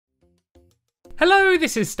Hello,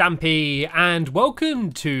 this is Stampy, and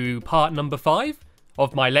welcome to part number 5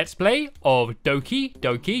 of my Let's Play of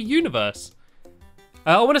Doki-Doki Universe.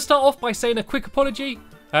 I want to start off by saying a quick apology.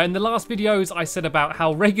 In the last videos, I said about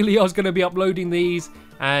how regularly I was going to be uploading these,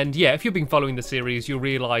 and yeah, if you've been following the series, you'll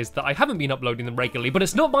realise that I haven't been uploading them regularly, but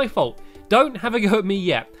it's not my fault. Don't have a go at me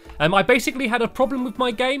yet. I basically had a problem with my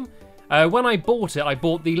game. When I bought it, I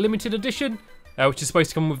bought the limited edition, which is supposed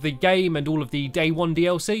to come with the game and all of the day 1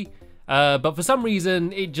 DLC. But for some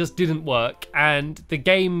reason, it just didn't work, and the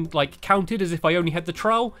game counted as if I only had the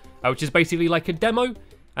trial, which is basically like a demo.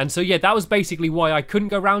 And so yeah, that was basically why I couldn't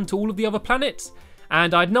go around to all of the other planets,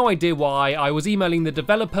 and I had no idea why. I was emailing the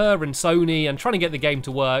developer and Sony and trying to get the game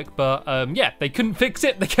to work, but yeah, they couldn't fix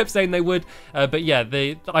it. They kept saying they would, but yeah,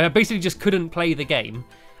 I basically just couldn't play the game.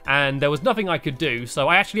 And there was nothing I could do, so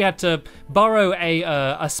I actually had to borrow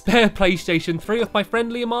a spare PlayStation 3 off my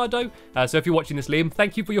friend Leonardo. So if you're watching this, Liam,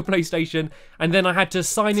 thank you for your PlayStation. And then I had to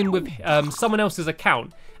sign in with someone else's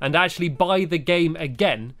account and actually buy the game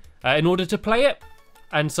again in order to play it.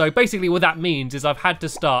 And so basically what that means is I've had to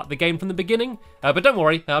start the game from the beginning. But don't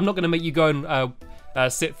worry, I'm not going to make you go and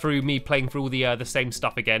sit through me playing through all the same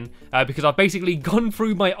stuff again, because I've basically gone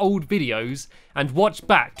through my old videos and watched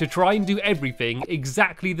back to try and do everything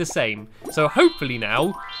exactly the same. So hopefully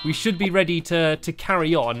now we should be ready to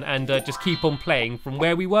carry on and just keep on playing from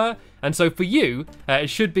where we were. And so for you, it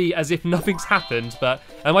should be as if nothing's happened, but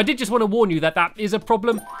I did just want to warn you that that is a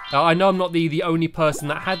problem. I know I'm not the only person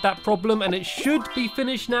that had that problem, and it should be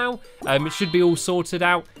finished now. It should be all sorted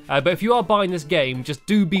out. But if you are buying this game, just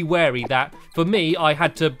do be wary that, for me, I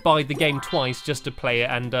had to buy the game twice just to play it,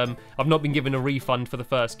 and I've not been given a refund for the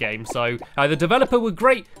first game. So the developer were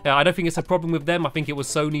great. I don't think it's a problem with them. I think it was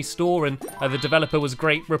Sony's store, and the developer was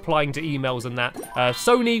great replying to emails and that.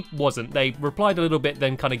 Sony wasn't. They replied a little bit,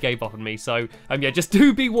 then kind of gave up on me. So yeah, just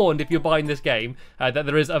do be warned if you're buying this game that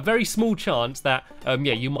there is a very small chance that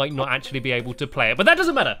yeah, you might not actually be able to play it. But that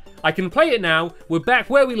doesn't matter. I can play it now. We're back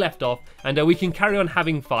where we left off, and we can carry on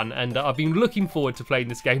having fun. And I've been looking forward to playing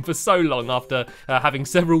this game for so long after having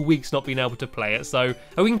several weeks not being able to play it. So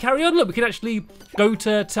we can carry on. Look, we can actually go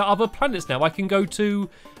to other planets now. I can go to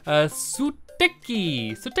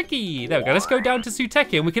Suteki. There we go. Let's go down to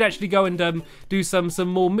Suteki, and we can actually go and do some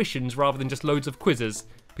more missions rather than just loads of quizzes.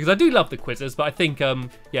 Because I do love the quizzes, but I think,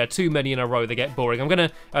 yeah, too many in a row, they get boring. I'm going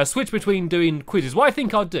to switch between doing quizzes. What I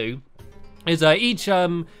think I'll do is each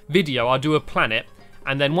video, I'll do a planet.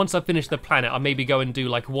 And then once I finish the planet, I'll maybe go and do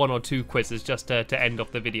like 1 or 2 quizzes just to end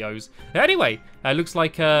off the videos. Anyway, looks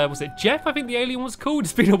like, was it Jeff? I think the alien was called.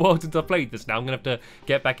 It's been a while since I played this now. I'm going to have to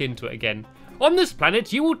get back into it again. On this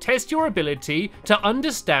planet, you will test your ability to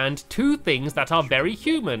understand 2 things that are very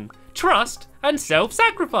human: trust and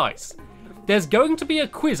self-sacrifice. There's going to be a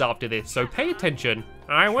quiz after this, so pay attention.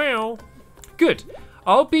 I will. Good.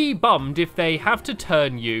 I'll be bummed if they have to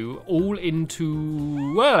turn you all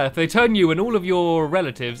into... well, if they turn you and all of your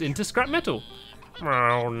relatives into scrap metal.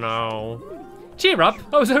 Oh, no. Cheer up.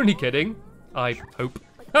 I was only kidding. I hope.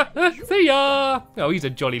 See ya. Oh, he's a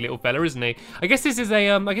jolly little fella, isn't he? I guess this is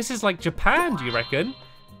I guess it's like Japan, do you reckon?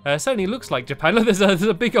 Certainly looks like Japan. Look, there's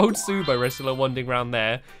a big old sumo wrestler wandering around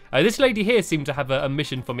there. This lady here seemed to have a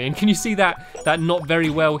mission for me. And can you see that not very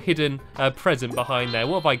well hidden present behind there?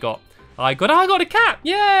 What have I got? I got a cat!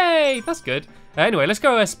 Yay! That's good. Anyway, let's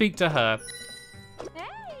go speak to her.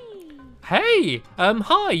 Hey!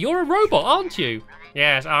 Hi, you're a robot, aren't you?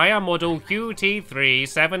 Yes, I am model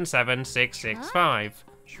QT377665.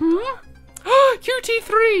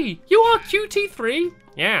 QT3! You are QT3?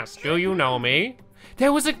 Yes, do you know me?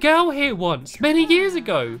 There was a girl here once, many years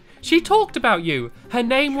ago. She talked about you. Her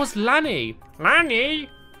name was Lanny.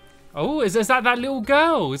 Lanny? Oh, is that little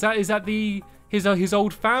girl? Is that his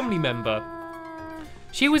old family member?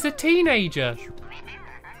 She was a teenager.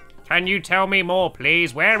 Can you tell me more,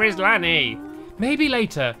 please? Where is Lanny? Maybe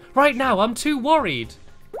later. Right now, I'm too worried.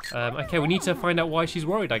 Okay, we need to find out why she's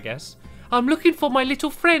worried, I guess. I'm looking for my little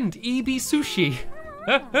friend, EB Sushi.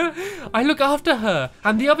 I look after her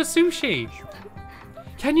and the other Sushi.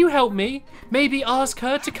 Can you help me? Maybe ask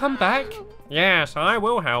her to come back? Yes, I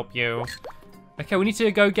will help you. Okay, we need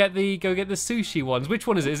to go get the sushi ones. Which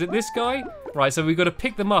one is it? Is it this guy? Right, so we've got to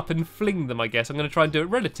pick them up and fling them, I guess. I'm going to try and do it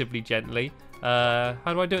relatively gently. How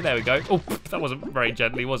do I do it? There we go. Oh, that wasn't very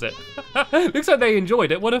gently, was it? Looks like they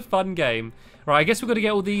enjoyed it. What a fun game. Right, I guess we've got to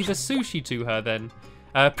get all the sushi to her then.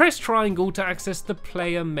 Press triangle to access the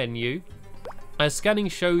player menu. Scanning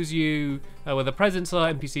shows you where the presents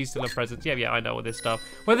are. NPCs still have presents. Yeah, I know all this stuff.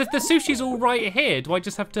 Well, the sushi's all right here. Do I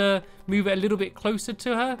just have to move it a little bit closer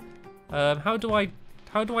to her? How do I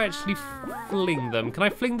actually fling them? Can I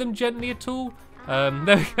fling them gently at all?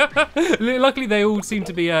 There we go. Luckily, they all seem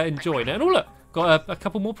to be enjoying it. And oh, look, got a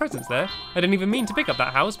couple more presents there. I didn't even mean to pick up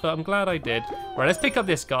that house, but I'm glad I did. Right, let's pick up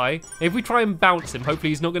this guy. If we try and bounce him, hopefully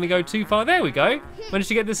he's not going to go too far. There we go. Managed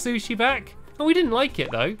to get the sushi back. Oh, we didn't like it,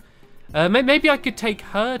 though. Maybe I could take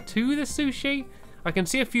her to the sushi. I can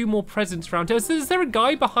see a few more presents around here. Is there a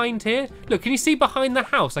guy behind here? Look, can you see behind the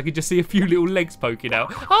house? I could just see a few little legs poking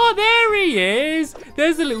out. Oh, there he is.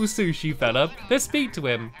 There's the little sushi fella. Let's speak to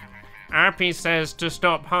him. Appy says to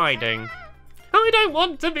stop hiding. I don't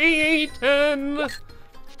want to be eaten.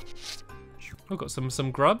 I've got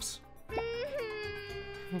some grubs.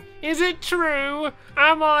 Is it true?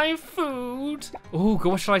 Am I food? Oh,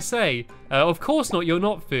 God, what should I say? Of course not, you're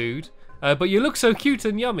not food. But you look so cute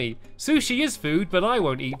and yummy. Sushi is food, but I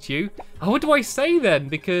won't eat you. What do I say then?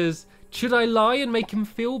 Because should I lie and make him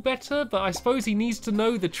feel better? But I suppose he needs to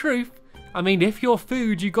know the truth. I mean, if you're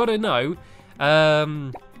food, you gotta know.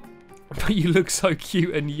 But you look so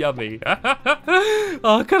cute and yummy.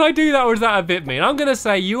 Oh, can I do that or is that a bit mean? I'm gonna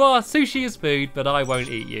say you are sushi is food, but I won't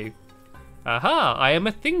eat you. Aha, I am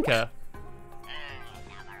a thinker.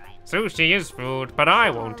 Sushi is food, but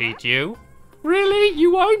I won't eat you. Really?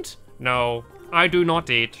 You won't? No, I do not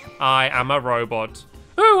eat. I am a robot.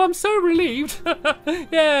 Oh, I'm so relieved.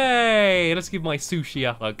 Yay! Let's give my sushi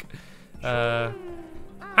a hug.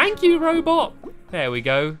 Thank you, robot. There we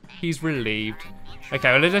go. He's relieved.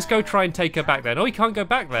 Okay, well, let's go try and take her back then. Oh, he can't go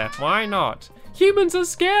back there. Why not? Humans are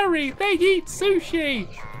scary. They eat sushi.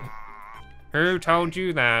 Who told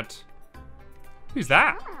you that? Who's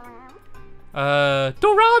that?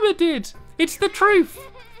 Dorama did. It's the truth.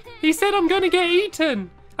 He said I'm going to get eaten.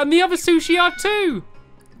 And the other sushi are too.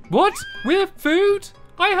 What? We're food?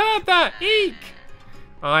 I heard that. Eek.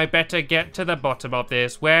 I better get to the bottom of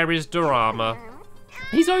this. Where is Dorama?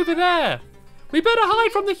 He's over there. We better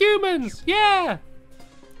hide from the humans. Yeah.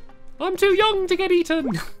 I'm too young to get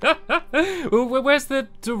eaten. Well, where's the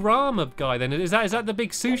Dorama guy then? Is that the big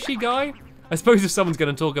sushi guy? I suppose if someone's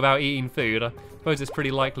going to talk about eating food, I suppose it's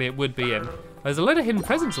pretty likely it would be him. There's a lot of hidden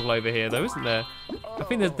presents all over here, though, isn't there? I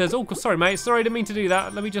think there's all. Sorry, mate. Sorry, I didn't mean to do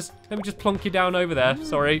that. Let me just plonk you down over there.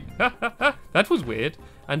 Sorry. That was weird.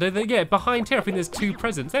 And yeah, behind here, I think there's 2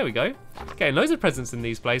 presents. There we go. Getting loads of presents in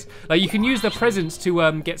these places. Like you can use the presents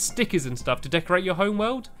to get stickers and stuff to decorate your home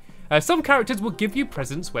world. Some characters will give you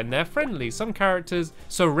presents when they're friendly. Some characters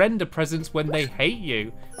surrender presents when they hate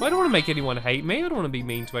you. I don't want to make anyone hate me. I don't want to be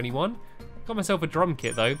mean to anyone. Got myself a drum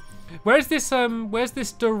kit though. Where's this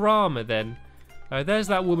Dorama then? There's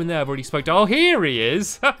that woman there I've already spoke to. Oh, here he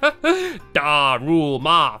is.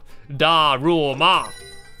 Daruma. Daruma.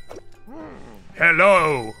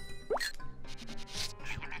 Hello.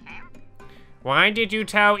 Why did you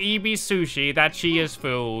tell EB Sushi that she is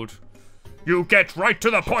food? You get right to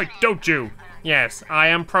the point, don't you? Yes, I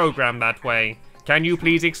am programmed that way. Can you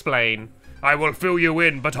please explain? I will fill you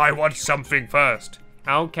in, but I want something first.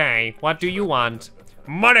 Okay, what do you want?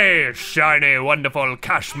 Money! Shiny, wonderful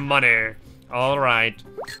cash money. All right.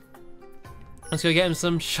 Let's go get him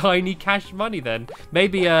some shiny cash money then.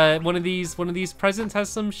 Maybe one of these presents has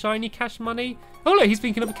some shiny cash money. Oh look, he's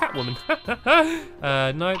thinking of a Catwoman.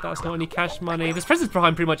 No, that's not any cash money. There's presents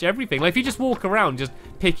behind pretty much everything. Like if you just walk around, just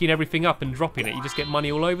picking everything up and dropping it, you just get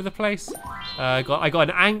money all over the place. I got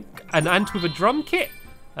an ant with a drum kit.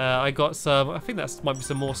 I got some. I think that might be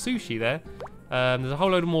some more sushi there. There's a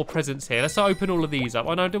whole load of more presents here. Let's open all of these up.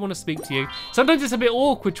 Oh no, I don't want to speak to you. Sometimes it's a bit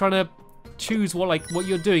awkward trying to choose what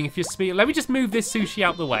you're doing if you're speaking. Let me just move this sushi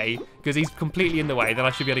out the way because he's completely in the way. Then I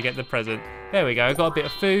should be able to get the present. There we go. I got a bit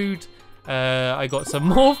of food. I got some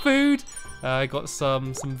more food. I got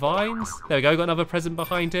some vines. There we go. I got another present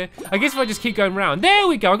behind here. I guess if I just keep going around. There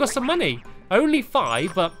we go. I got some money. Only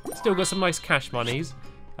 5, but still got some nice cash monies.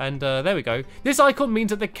 And there we go. This icon means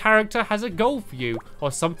that the character has a goal for you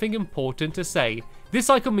or something important to say. This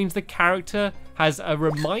icon means the character has a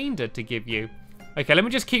reminder to give you. Okay, let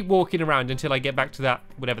me just keep walking around until I get back to that,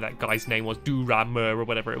 whatever that guy's name was, Durama or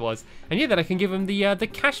whatever it was. And yeah, then I can give him the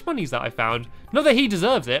cash monies that I found. Not that he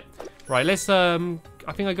deserves it. Right, let's, I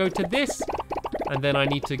think I go to this. And then I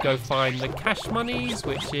need to go find the cash monies,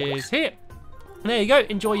 which is here. There you go,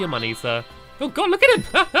 enjoy your money, sir. Oh God, look at him!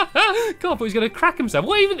 God, I thought he was going to crack himself.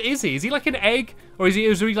 What even is he? Is he like an egg? Or is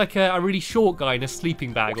he like a really short guy in a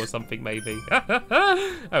sleeping bag or something, maybe?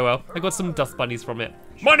 Oh well, I got some dust bunnies from it.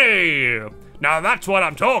 Money! Now that's what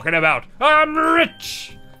I'm talking about. I'm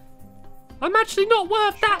rich! I'm actually not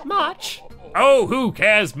worth that much. Oh, who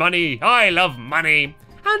cares, money? I love money.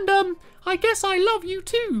 And, I guess I love you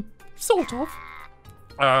too. Sort of.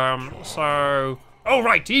 So... All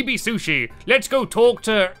right, EB Sushi, let's go talk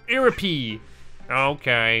to Iripi.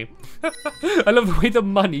 Okay. I love the way the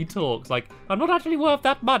money talks. Like, I'm not actually worth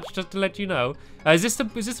that much, just to let you know. Is this the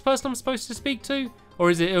person I'm supposed to speak to, or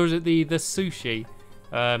is it the sushi?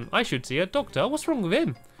 I should see a doctor. What's wrong with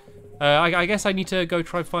him? I guess I need to go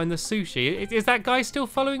try find the sushi. Is that guy still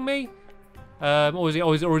following me? Or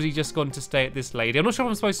is he just gone to stay at this lady? I'm not sure if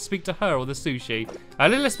I'm supposed to speak to her or the sushi.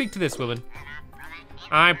 Let's speak to this woman.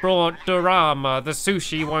 I brought Dorama. The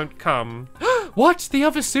sushi won't come. What? The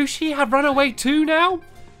other sushi have run away too now?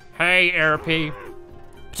 Hey, Erpy.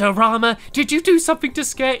 Dorama, did you do something to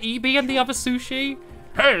scare Ebi and the other sushi?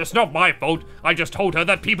 Hey, it's not my fault. I just told her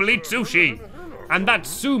that people eat sushi. And that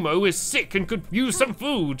Sumo is sick and could use some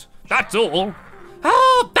food. That's all.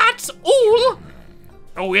 Oh, that's all?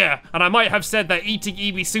 Oh yeah, and I might have said that eating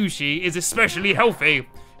Ebi sushi is especially healthy.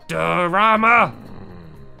 Dorama.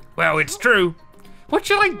 Well, it's true. What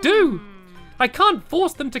shall I do? I can't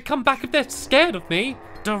force them to come back if they're scared of me.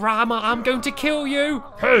 Dorama, I'm going to kill you.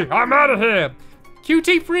 Hey, I'm out of here.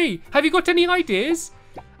 QT3, have you got any ideas?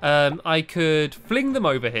 I could fling them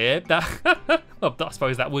over here. Well, I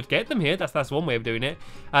suppose that would get them here. That's one way of doing it.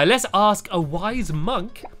 Let's ask a wise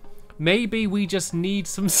monk. Maybe we just need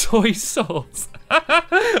some soy sauce.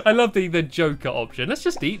 I love the Joker option. Let's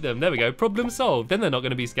just eat them. There we go. Problem solved. Then they're not going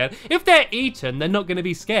to be scared. If they're eaten, they're not going to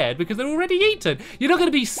be scared because they're already eaten. You're not going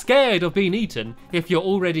to be scared of being eaten if you're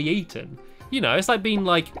already eaten. You know, it's like being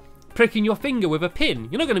like pricking your finger with a pin.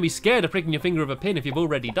 You're not going to be scared of pricking your finger with a pin if you've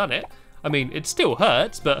already done it. I mean, it still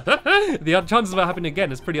hurts, but the chances of it happening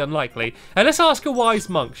again is pretty unlikely. Let's ask a wise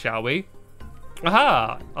monk, shall we?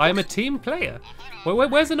 Aha, I am a team player.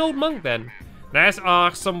 Where's an old monk then? Let's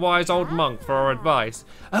ask some wise old monk for our advice.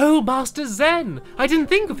 Oh, Master Zen, I didn't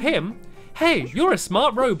think of him. Hey, you're a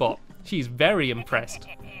smart robot. She's very impressed.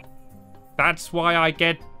 That's why I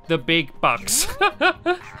get the big bucks.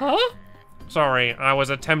 Huh? Sorry, I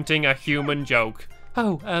was attempting a human joke.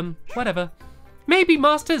 Oh, whatever. Maybe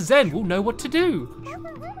Master Zen will know what to do.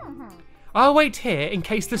 I'll wait here in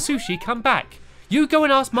case the sushi come back. You go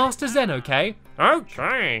and ask Master Zen, okay?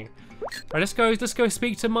 Okay. Right, let's go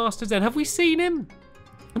speak to Master Zen. Have we seen him?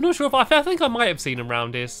 I'm not sure if I think I might have seen him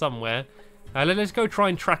around here somewhere. Let's go try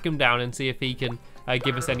and track him down and see if he can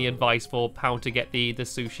give us any advice for how to get the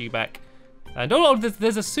sushi back. And oh,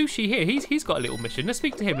 there's a sushi here. He's got a little mission. Let's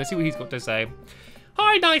speak to him. Let's see what he's got to say.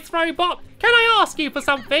 Hi, nice robot. Can I ask you for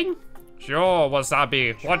something? Sure,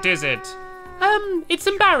 Wasabi. What is it? It's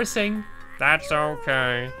embarrassing. That's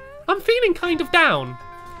okay. I'm feeling kind of down.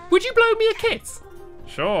 Would you blow me a kiss?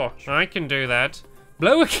 Sure, I can do that.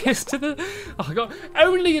 Blow a kiss to the... Oh, God.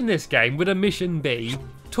 Only in this game would a mission be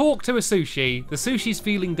talk to a sushi. The sushi's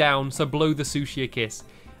feeling down, so blow the sushi a kiss.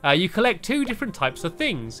 You collect 2 different types of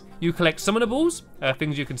things. You collect summonables,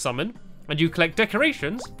 things you can summon, and you collect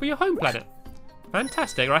decorations for your home planet.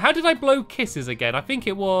 Fantastic. Right, how did I blow kisses again? I think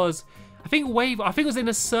it was in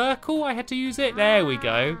a circle I had to use it. There we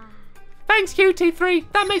go. Thanks,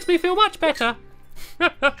 QT3. That makes me feel much better.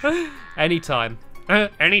 Anytime.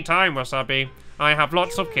 Anytime, Wasabi. I have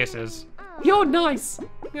lots of kisses. You're nice.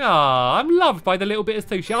 Ah, I'm loved by the little bit of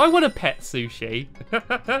sushi. I want a pet sushi.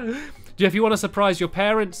 If you want to surprise your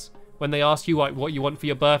parents when they ask you what you want for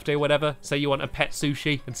your birthday or whatever, say you want a pet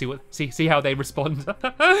sushi and see how they respond.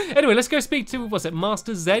 Anyway, let's go speak to, was it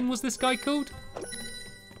Master Zen, was this guy called?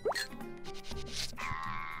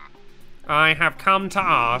 I have come to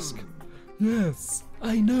ask. Yes,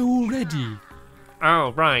 I know already.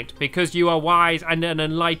 Oh, right, because you are wise and an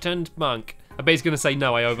enlightened monk. I bet he's going to say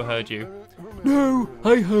no, I overheard you. No,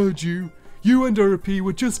 I heard you. You and Erpy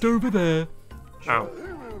were just over there. Oh.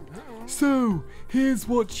 So, here's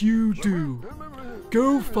what you do.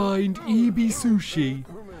 Go find Ebi Sushi.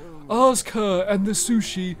 Ask her and the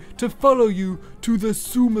sushi to follow you to the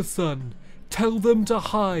Sumasan. Tell them to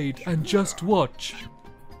hide and just watch.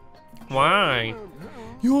 Why?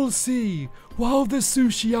 You'll see. While the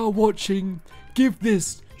sushi are watching, give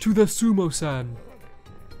this to the Sumo-san.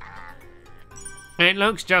 It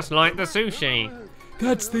looks just like the sushi.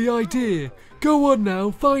 That's the idea. Go on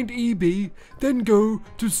now, find Ebi, then go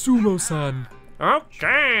to Sumo-san.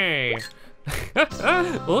 Okay.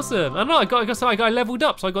 Awesome. I know I got leveled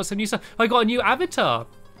up, so I got some new stuff. I got a new avatar.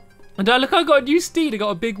 And look, I got a new steed. I got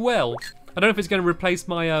a big well. I don't know if it's going to replace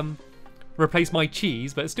my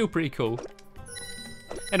cheese, but it's still pretty cool.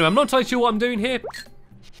 Anyway, I'm not entirely sure what I'm doing here,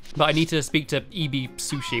 but I need to speak to Ebi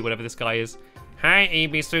Sushi, whatever this guy is. Hi,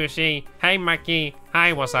 Ebi Sushi. Hey, Maki.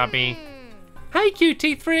 Hi, Wasabi. Hey,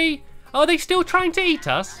 QT3. Are they still trying to eat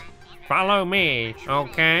us? Follow me,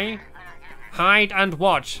 okay? Hide and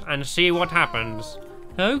watch and see what happens.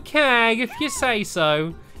 Okay, if you say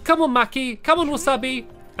so. Come on, Maki. Come on, Wasabi.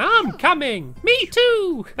 I'm coming. Me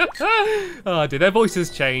too. Oh dear, their voices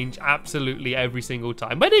change absolutely every single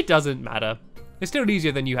time, but it doesn't matter. It's still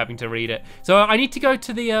easier than you having to read it. So I need to go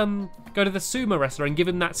to the sumo wrestler and give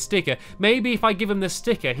him that sticker. Maybe if I give him the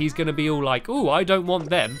sticker, he's gonna be all like, "Ooh, I don't want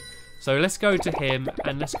them." So let's go to him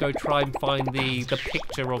and let's go try and find the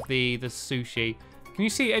picture of the sushi. Can you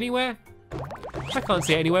see it anywhere? I can't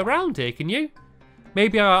see it anywhere around here. Can you?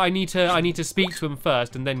 Maybe I need to speak to him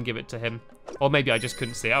first and then give it to him. Or maybe I just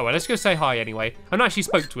couldn't see it. Oh well, let's go say hi anyway. I've not actually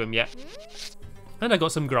spoke to him yet. And I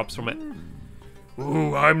got some grubs from it.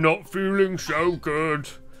 Ooh, I'm not feeling so good.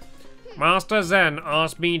 Master Zen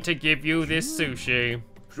asked me to give you this sushi.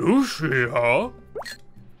 Sushi, huh?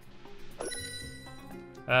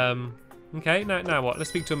 Okay, now what? Let's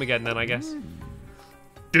speak to him again then, I guess.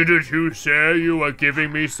 Didn't you say you were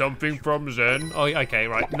giving me something from Zen? Oh, okay,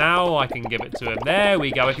 right. Now I can give it to him. There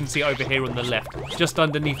we go. I can see it over here on the left, just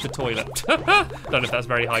underneath the toilet. Don't know if that's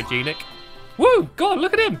very hygienic. Woo! God,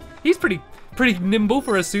 look at him. He's pretty nimble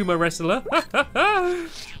for a sumo wrestler.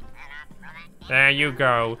 There you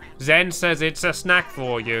go. Zen says it's a snack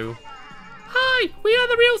for you. Hi, we are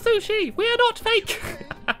the real sushi. We are not fake.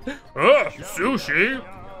 Sushi?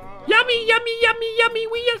 Yummy, yummy, yummy, yummy.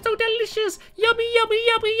 We are so delicious. Yummy, yummy,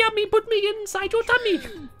 yummy, yummy. Put me inside your tummy.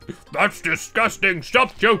 That's disgusting.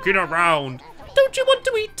 Stop joking around. Don't you want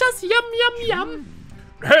to eat us? Yum, yum, yum.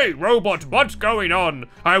 Hey, robot, what's going on?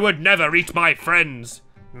 I would never eat my friends.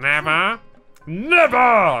 Never?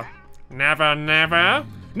 Never! Never, never?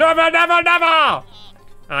 Never, never, never!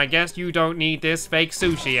 I guess you don't need this fake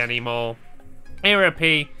sushi anymore.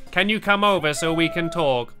 Irapi, can you come over so we can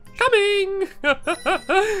talk? Coming!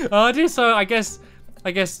 So I guess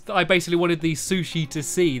I basically wanted the sushi to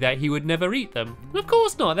see that he would never eat them. Of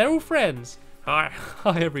course not, they're all friends. Hi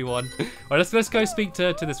everyone. All right, let's go speak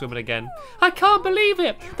to this woman again. I can't believe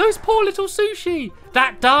it! Those poor little sushi!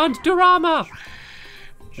 That darned drama!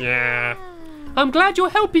 Yeah. I'm glad you're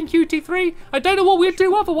helping, QT3. I don't know what we'd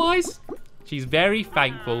do otherwise. She's very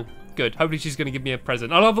thankful. Good. Hopefully she's going to give me a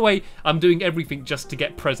present. I love the way I'm doing everything just to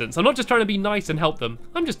get presents. I'm not just trying to be nice and help them.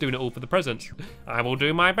 I'm just doing it all for the presents. I will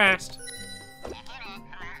do my best.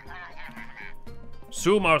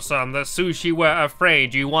 Sumo-san, the sushi were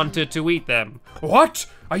afraid you wanted to eat them. What?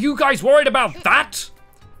 Are you guys worried about that?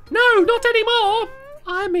 No, not anymore.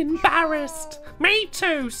 I'm embarrassed. Me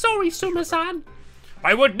too. Sorry, Sumo-san.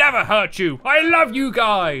 I would never hurt you. I love you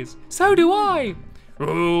guys. So do I.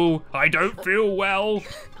 Oh, I don't feel well.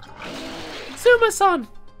 Sumo-san,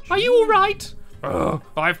 are you all right?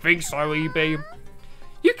 I think so, EB.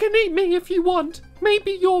 You can eat me if you want.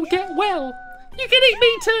 Maybe you'll get well. You can eat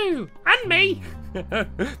me too. And me.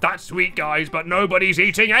 That's sweet, guys, but nobody's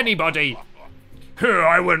eating anybody.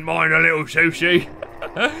 I wouldn't mind a little sushi.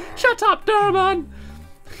 Shut up, Doraemon.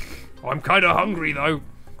 I'm kind of hungry, though.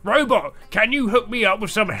 Robot, can you hook me up with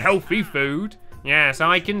some healthy food? Yes,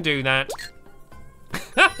 I can do that.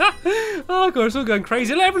 Oh god, it's all going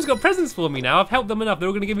crazy. Look, everyone's got presents for me now. I've helped them enough. They're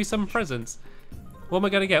all going to give me some presents. What am I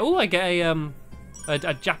going to get? Oh, I get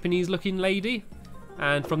a Japanese-looking lady,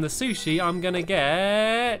 and from the sushi, I'm going to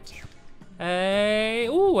get a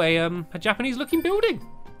Japanese-looking building.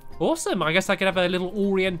 Awesome. I guess I could have a little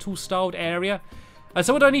Oriental-styled area.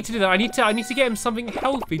 So what do I need to do then? I need to get him something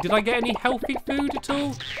healthy. Did I get any healthy food at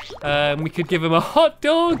all? We could give him a hot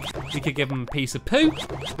dog. We could give him a piece of poop.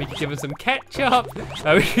 We could give him some ketchup.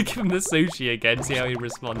 We could give him the sushi again, see how he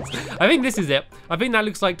responds. I think this is it. I think that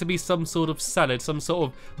looks like to be some sort of salad, some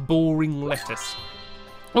sort of boring lettuce.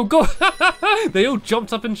 Oh god, they all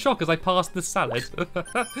jumped up in shock as I passed the salad.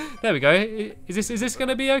 There we go. Is this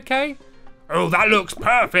gonna be okay? Oh, that looks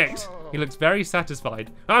perfect. He looks very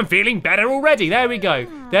satisfied. I'm feeling better already. There we go.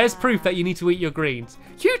 There's proof that you need to eat your greens.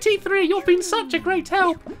 QT3, you've been such a great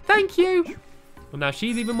help. Thank you. Well, now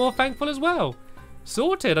she's even more thankful as well.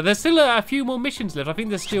 Sorted. There's still a few more missions left. I think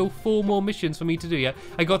there's still 4 more missions for me to do yet.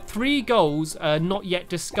 I got 3 goals not yet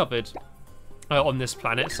discovered on this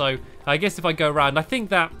planet. So I guess if I go around, I think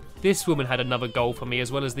that this woman had another goal for me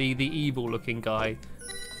as well as the evil looking guy.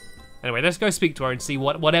 Anyway, let's go speak to her and see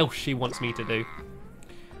what else she wants me to do.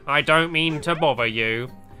 I don't mean to bother you.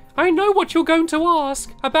 I know what you're going to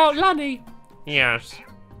ask about Lanny. Yes.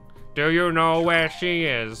 Do you know where she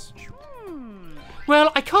is?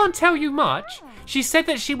 Well, I can't tell you much. She said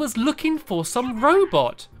that she was looking for some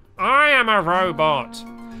robot. I am a robot.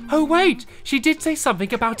 Oh wait, she did say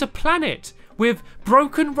something about a planet with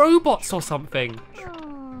broken robots or something.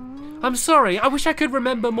 I'm sorry, I wish I could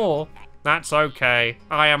remember more. That's okay.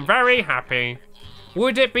 I am very happy.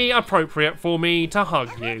 Would it be appropriate for me to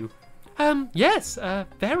hug you? Yes,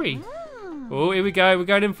 very. Oh, here we go. We're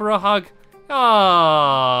going in for a hug.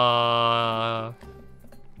 Ah.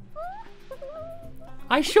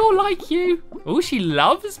 I sure like you. Oh, she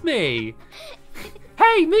loves me.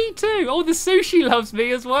 Hey, me too. Oh, the sushi loves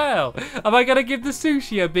me as well. Am I going to give the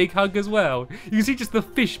sushi a big hug as well? You can see just the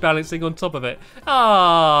fish balancing on top of it.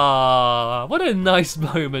 Ah, what a nice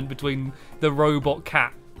moment between the robot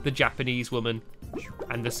cat, the Japanese woman,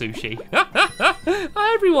 and the sushi.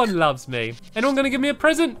 Everyone loves me. Anyone going to give me a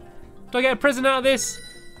present? Do I get a present out of this?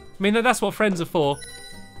 I mean, that's what friends are for.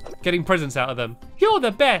 Getting presents out of them. You're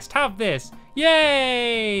the best. Have this.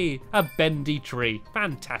 Yay! A bendy tree.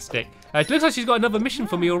 Fantastic. It looks like she's got another mission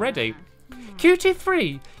for me already.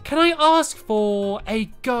 QT3, can I ask for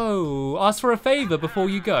ask for a favour before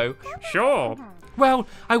you go? Sure. Well,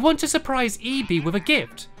 I want to surprise Ebi with a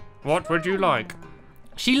gift. What would you like?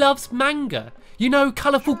 She loves manga. You know,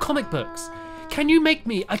 colourful comic books. Can you make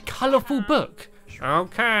me a colourful book?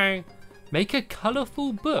 Okay. Make a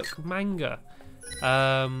colourful book, manga.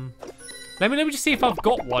 Let me just see if I've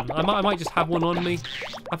got one. I might just have one on me.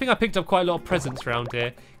 I think I picked up quite a lot of presents around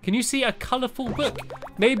here. Can you see a colourful book?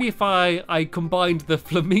 Maybe if I combined the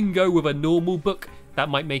flamingo with a normal book, that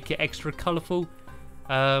might make it extra colourful.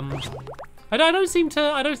 I don't seem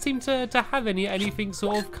to have anything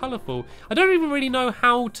sort of colourful. I don't even really know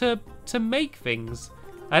how to make things.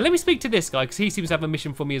 Let me speak to this guy because he seems to have a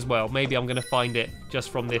mission for me as well. Maybe I'm gonna find it just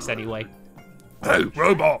from this anyway. Hey,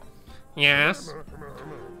 robot. Yes?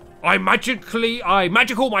 I'm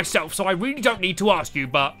magical myself, so I really don't need to ask you,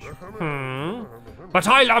 but... But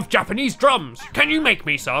I love Japanese drums. Can you make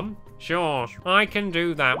me some? Sure, I can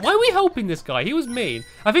do that. Why are we helping this guy? He was mean.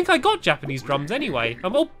 I think I got Japanese drums anyway.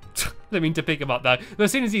 Oh, didn't mean to pick him up though. But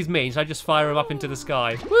as soon as he's mean, so I just fire him up into the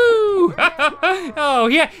sky. Woo! Oh,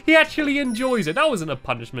 yeah, he actually enjoys it. That wasn't a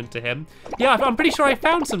punishment to him. Yeah, I'm pretty sure I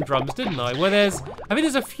found some drums, didn't I? Where I think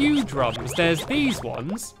there's a few drums. There's these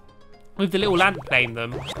ones with the little ant playing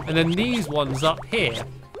them, and then these ones up here.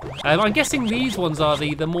 I'm guessing these ones are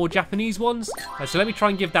the more Japanese ones. So let me try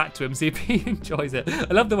and give that to him, see if he enjoys it.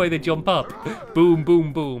 I love the way they jump up. Boom,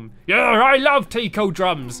 boom, boom. Yeah, I love taiko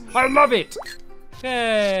drums. I love it.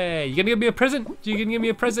 Hey, you gonna give me a present? You gonna give me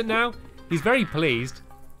a present now? He's very pleased.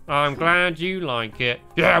 I'm glad you like it.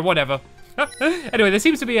 Yeah, whatever. Anyway, there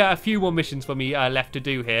seems to be a few more missions for me left to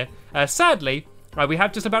do here. Sadly, we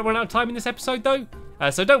have just about run out of time in this episode though.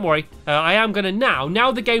 So don't worry, I am gonna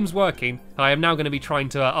now the game's working, I am now gonna be trying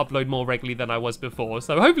to upload more regularly than I was before.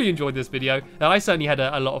 So hopefully you enjoyed this video. I certainly had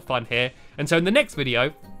a lot of fun here. And so in the next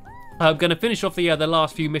video, I'm gonna finish off the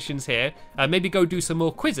last few missions here, maybe go do some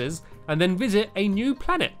more quizzes, and then visit a new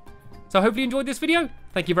planet. So hopefully you enjoyed this video.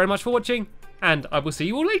 Thank you very much for watching, and I will see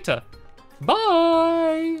you all later.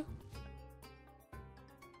 Bye!